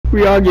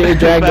We all getting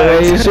dragged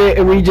away and shit,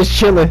 and we just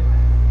chilling.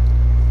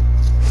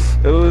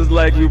 It was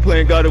like we were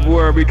playing God of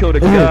War and we killed a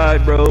guy,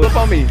 bro. Look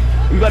on me.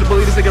 You gotta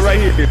believe this nigga right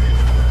here.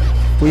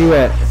 Where you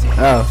at?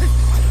 Oh.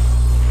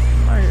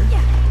 Right here.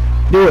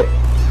 Do it.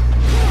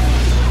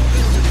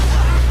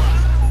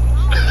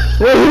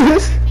 What is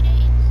this?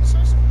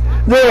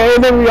 Yeah,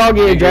 and then we all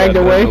get dragged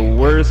away. The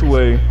worst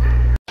way.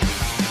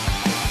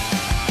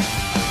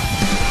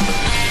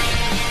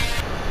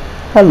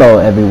 Hello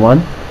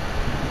everyone.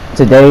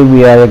 Today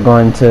we are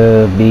going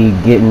to be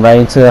getting right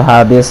into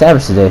how to be a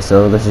savage today,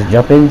 so let's just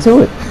jump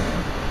into it.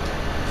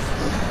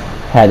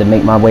 Had to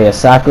make my way to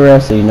Sakura,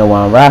 so you know what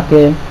I'm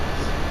rocking.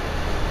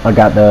 I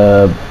got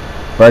the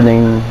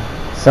Burning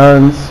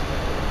Suns,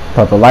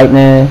 Purple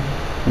Lightning,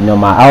 you know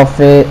my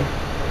outfit.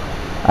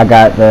 I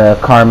got the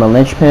Karma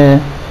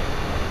Linchpin,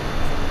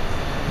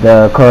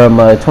 the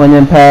Kurama Twin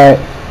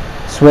Impact,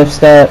 Swift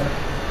Step,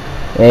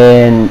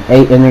 and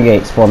 8 Inner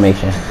Gates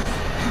formation.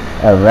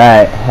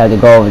 Alright, had to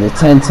go over the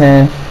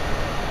 10-10.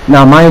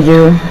 Now mind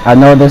you, I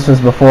know this was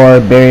before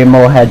Barrier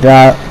Mode had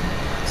dropped,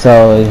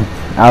 so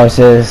I was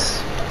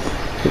just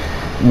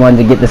wanted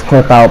to get this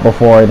clip out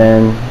before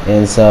then,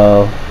 and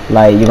so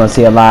like you're gonna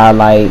see a lot of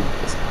like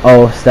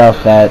old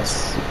stuff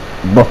that's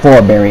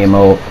before Barrier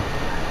Mode.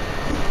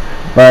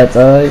 But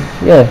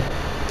yeah,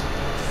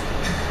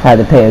 had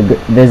to pay a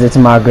visit to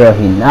my girl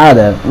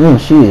Hinata.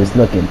 She is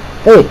looking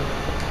thick.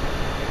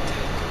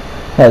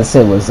 Had to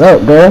say what's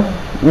up, girl.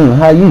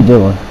 How you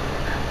doing?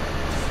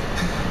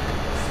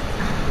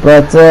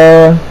 But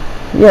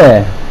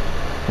yeah,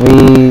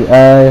 we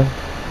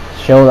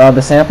showed all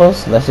the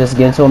samples. Let's just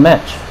get into a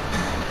match.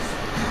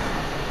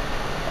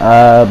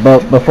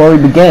 But before we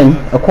begin,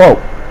 a quote.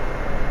 You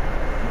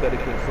better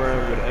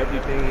confirm with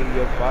everything in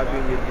your body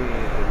and your being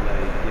and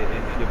like get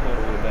into your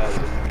opponent with that.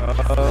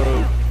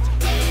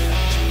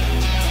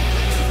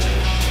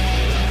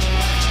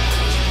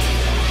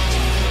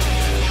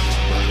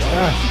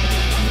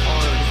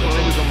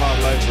 Niggas on my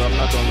life, bro. I'm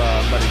not gonna lie.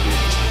 I'm about to get.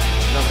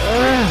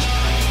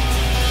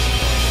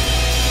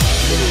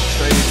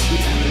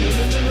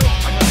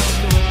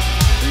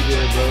 You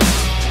there, bro?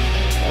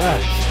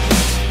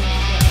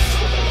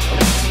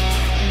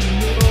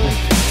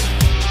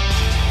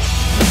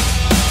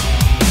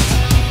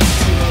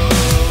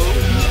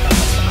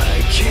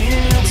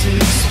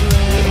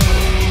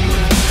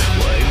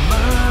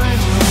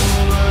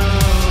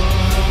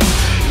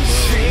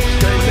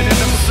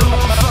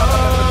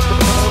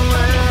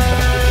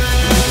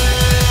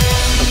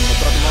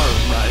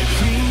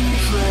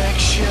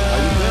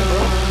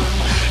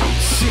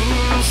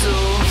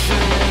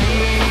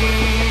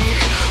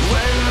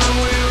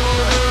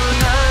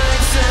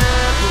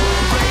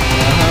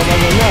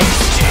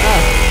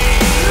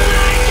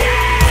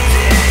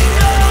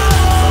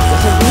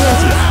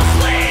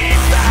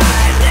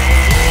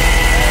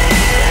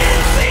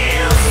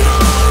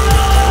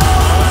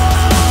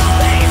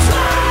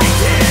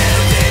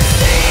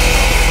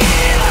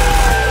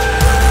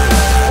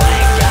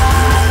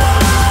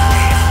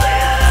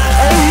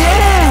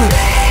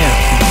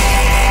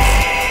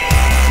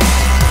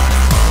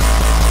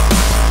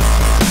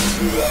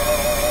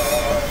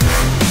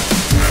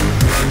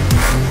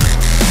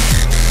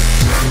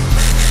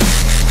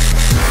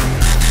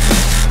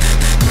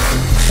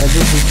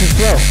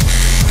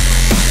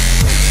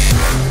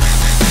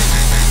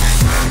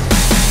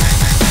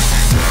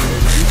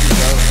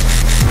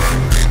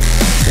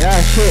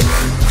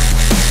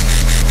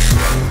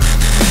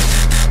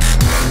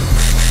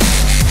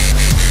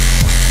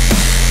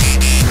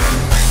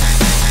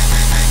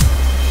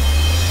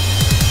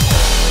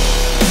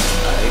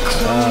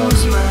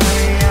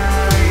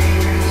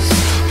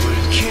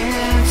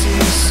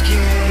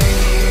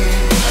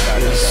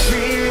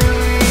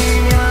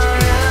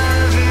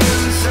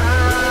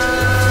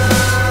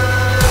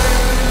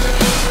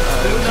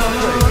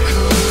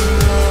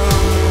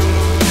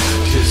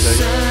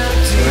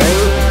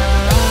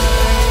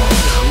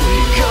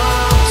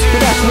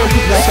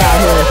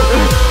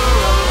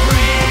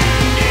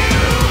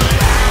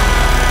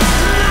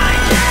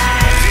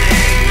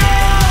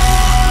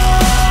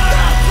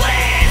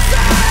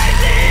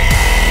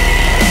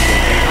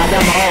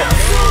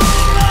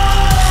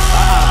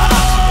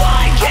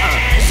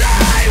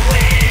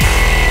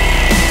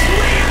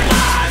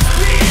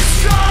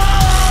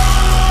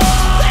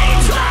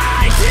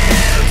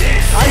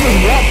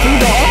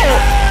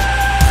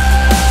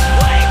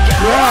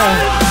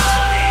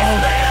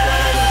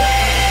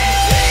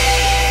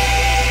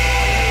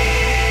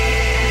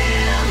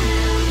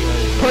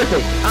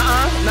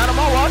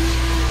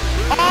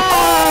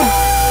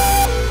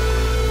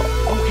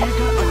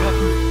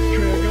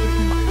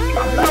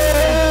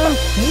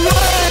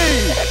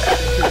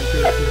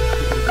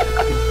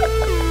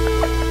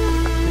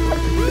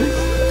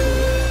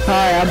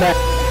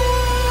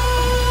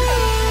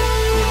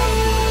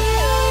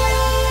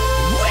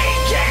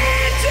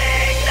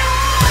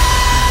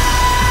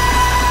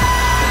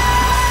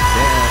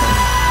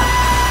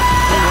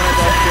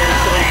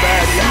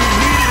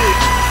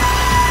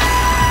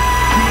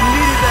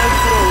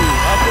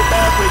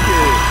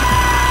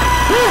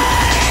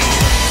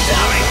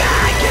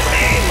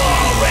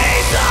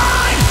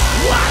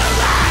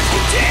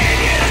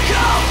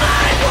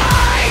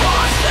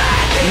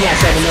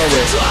 ass out of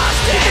nowhere.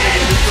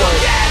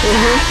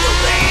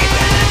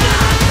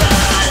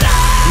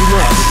 You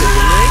know this is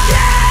the link.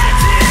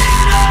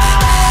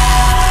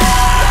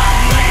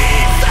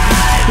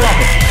 Drop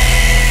it.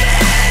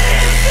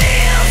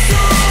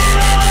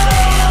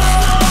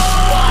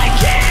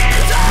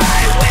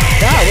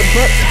 Ah, what the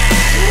fuck?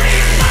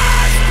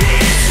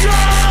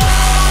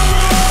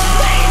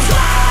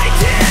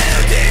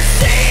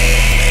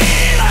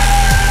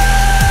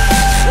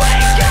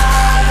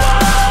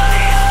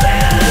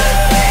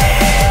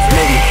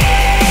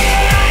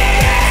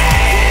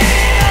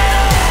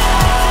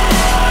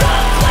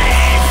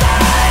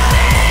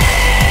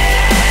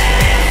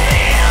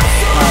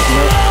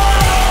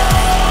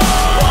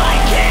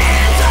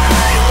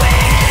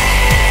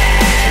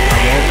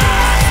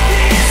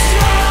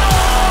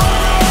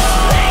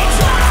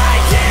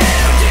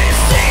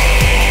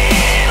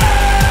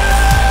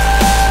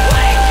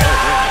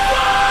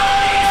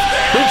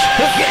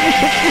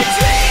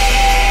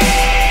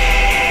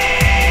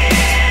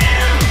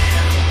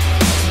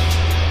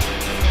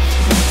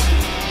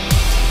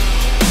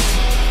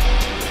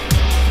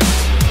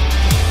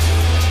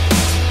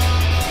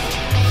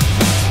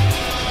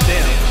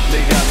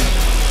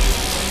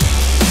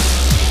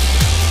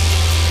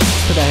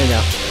 Put that in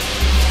now.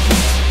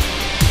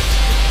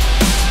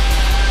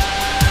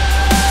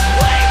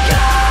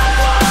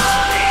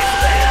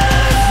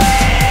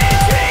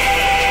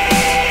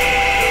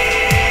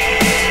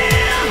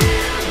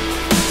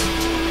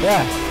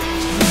 Yeah.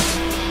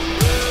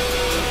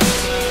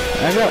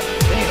 Back up.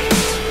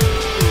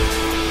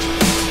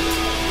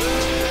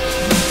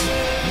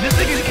 This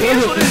nigga's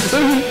canceled this.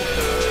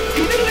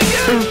 He did it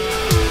again.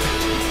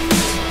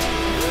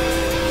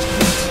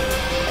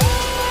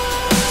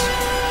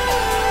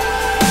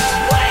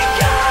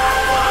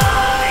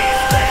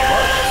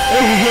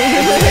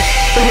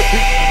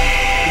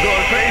 You're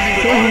going crazy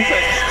with all the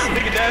text.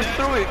 Nigga dashed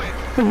through it.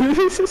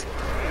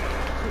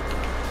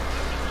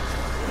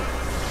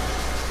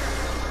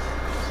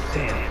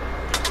 Damn.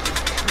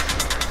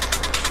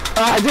 I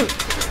did.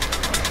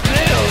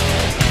 Damn.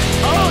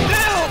 Oh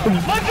damn.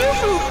 My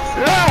juice.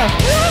 Yeah.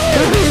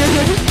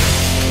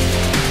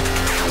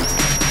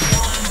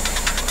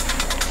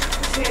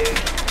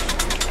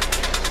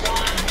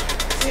 1,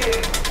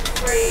 2,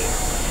 3,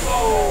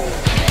 4.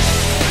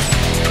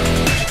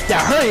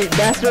 That hurt, you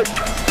bastard.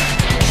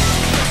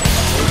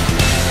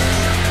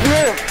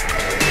 Yeah.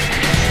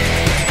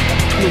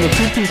 Nigga,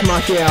 2-piece my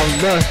shit, I was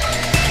done.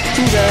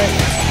 Too bad.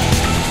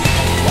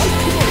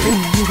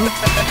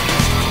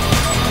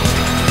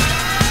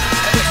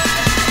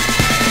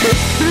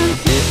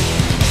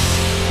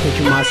 Hit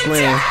you my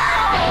slam,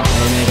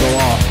 and then go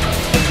off.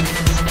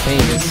 Hey,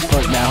 just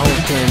fuck that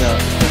whole can up.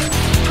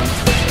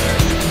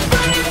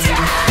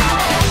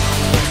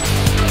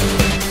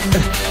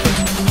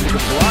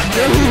 Block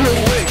that real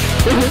quick.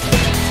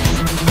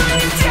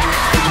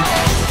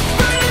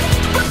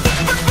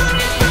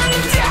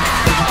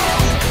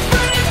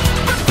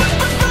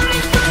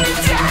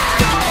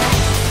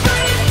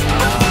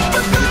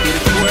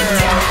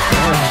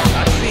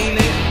 I seen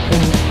it.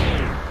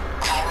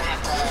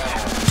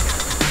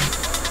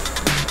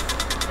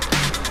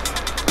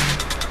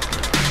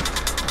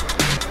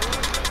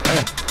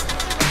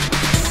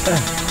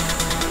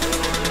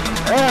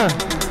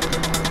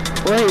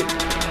 Wait.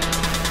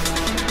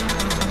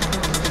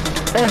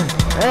 I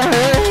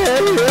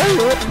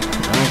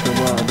don't care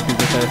what other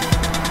people say.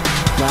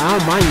 But I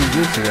don't mind you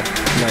using it.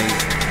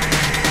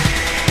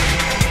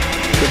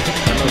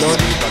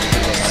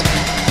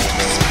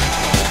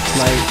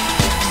 Like,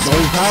 the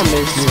only problem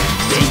is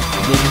they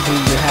just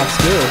need to have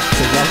skills,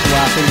 because that's why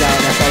I figured out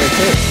that's all it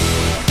takes.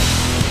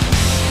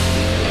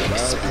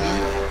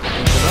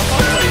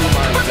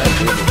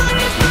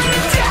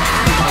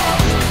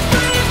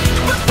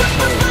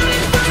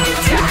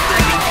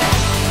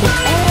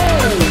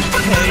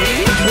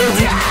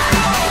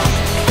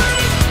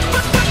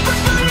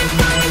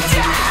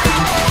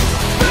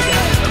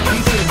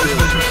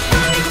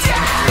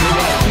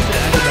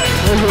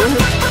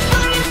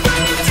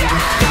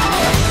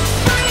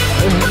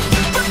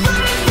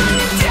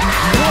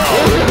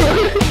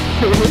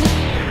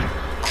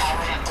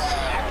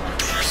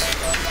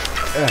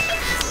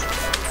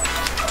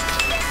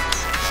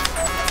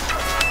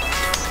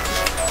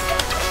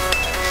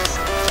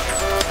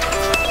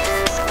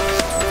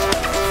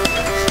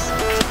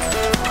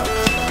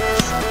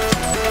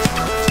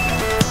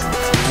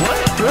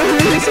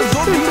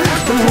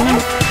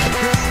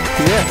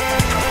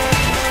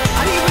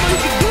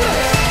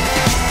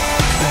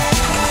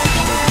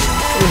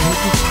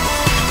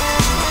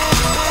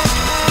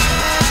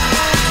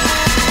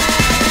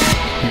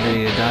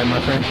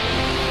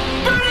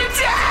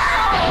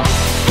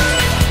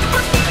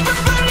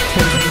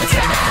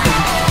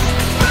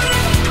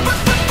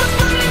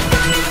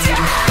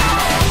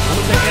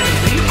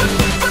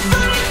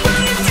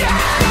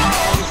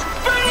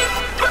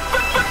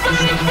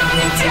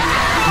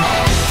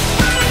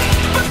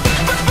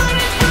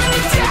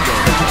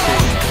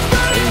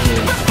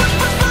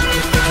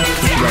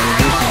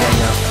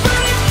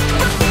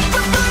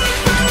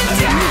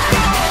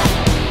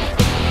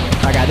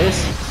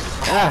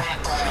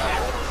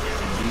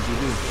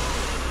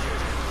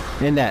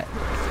 In that.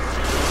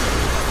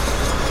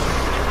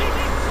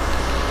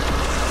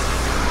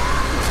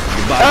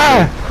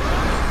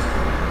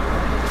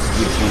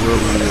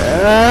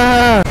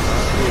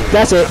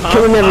 That's it.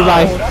 Killing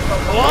everybody.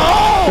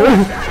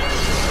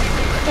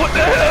 What the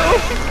hell?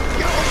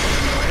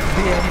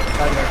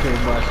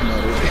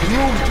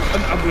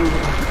 I'm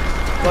moving.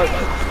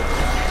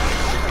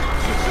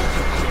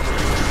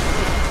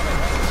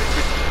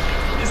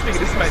 This nigga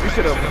just smacked the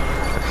shit up.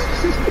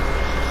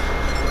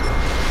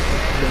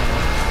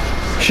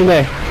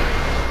 Shanae.